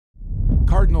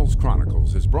Cardinals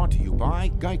Chronicles is brought to you by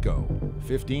Geico.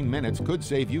 15 minutes could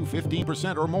save you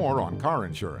 15% or more on car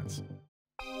insurance.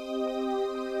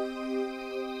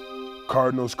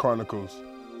 Cardinals Chronicles.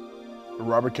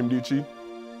 Robert Nkemdiche,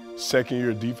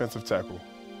 second-year defensive tackle.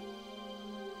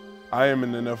 I am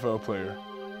an NFL player.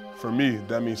 For me,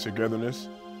 that means togetherness,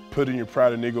 putting your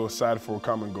pride and ego aside for a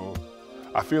common goal.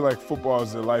 I feel like football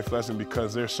is a life lesson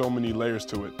because there's so many layers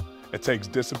to it. It takes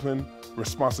discipline,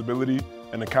 responsibility,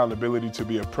 and accountability to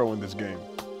be a pro in this game.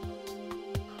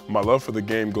 My love for the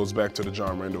game goes back to the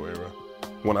John Randall era.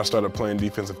 When I started playing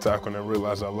defensive tackle and I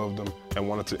realized I loved him and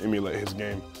wanted to emulate his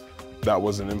game, that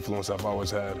was an influence I've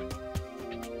always had.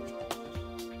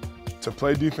 To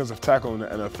play defensive tackle in the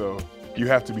NFL, you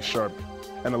have to be sharp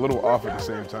and a little off at the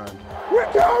same time.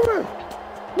 We're coming!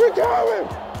 We're coming!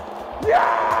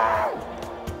 Yeah!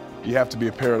 You have to be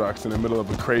a paradox in the middle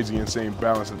of a crazy, insane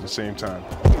balance at the same time.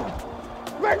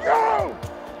 Let go!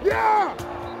 Yeah!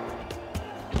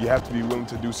 You have to be willing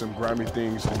to do some grimy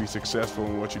things to be successful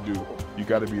in what you do. You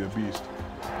gotta be the beast.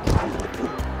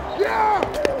 Yeah!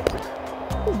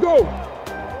 Let's go!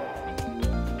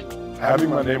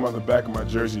 Having my name on the back of my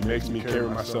jersey makes me carry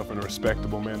myself in a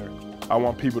respectable manner. I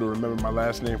want people to remember my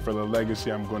last name for the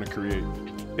legacy I'm going to create.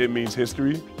 It means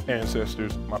history,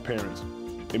 ancestors, my parents.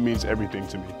 It means everything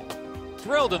to me.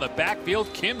 Thrilled in the backfield,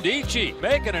 Nkemdiche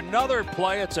making another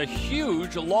play. It's a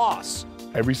huge loss.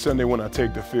 Every Sunday when I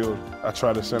take the field, I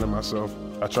try to center myself.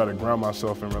 I try to ground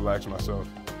myself and relax myself.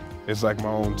 It's like my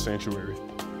own sanctuary.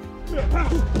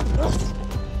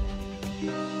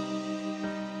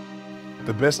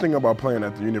 The best thing about playing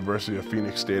at the University of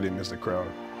Phoenix Stadium is the crowd.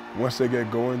 Once they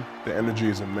get going, the energy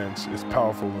is immense. It's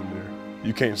powerful in there.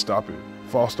 You can't stop it.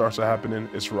 False starts are happening.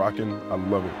 It's rocking. I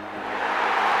love it.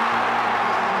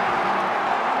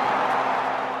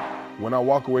 When I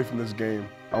walk away from this game,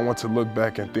 I want to look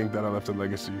back and think that I left a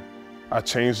legacy. I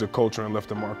changed the culture and left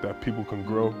a mark that people can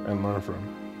grow and learn from.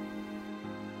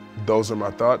 Those are my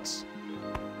thoughts,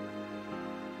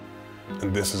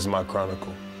 and this is my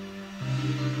chronicle.